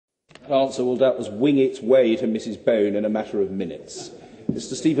answer will doubtless wing its way to Mrs Bone in a matter of minutes.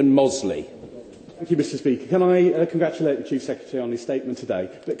 Mr Stephen Mosley. Thank you, Mr Speaker. Can I congratulate the Chief Secretary on his statement today?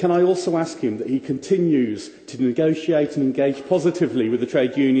 But can I also ask him that he continues to negotiate and engage positively with the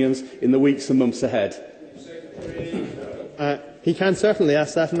trade unions in the weeks and months ahead? He can certainly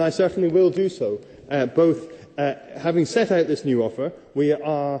ask that, and I certainly will do so. Having set out this new offer, we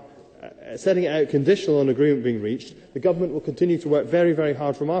are setting it out conditional on agreement being reached. The Government will continue to work very, very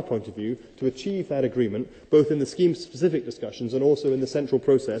hard from our point of view to achieve that agreement, both in the scheme-specific discussions and also in the central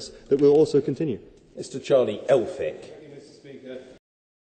process that will also continue. Mr Charlie Elphicke.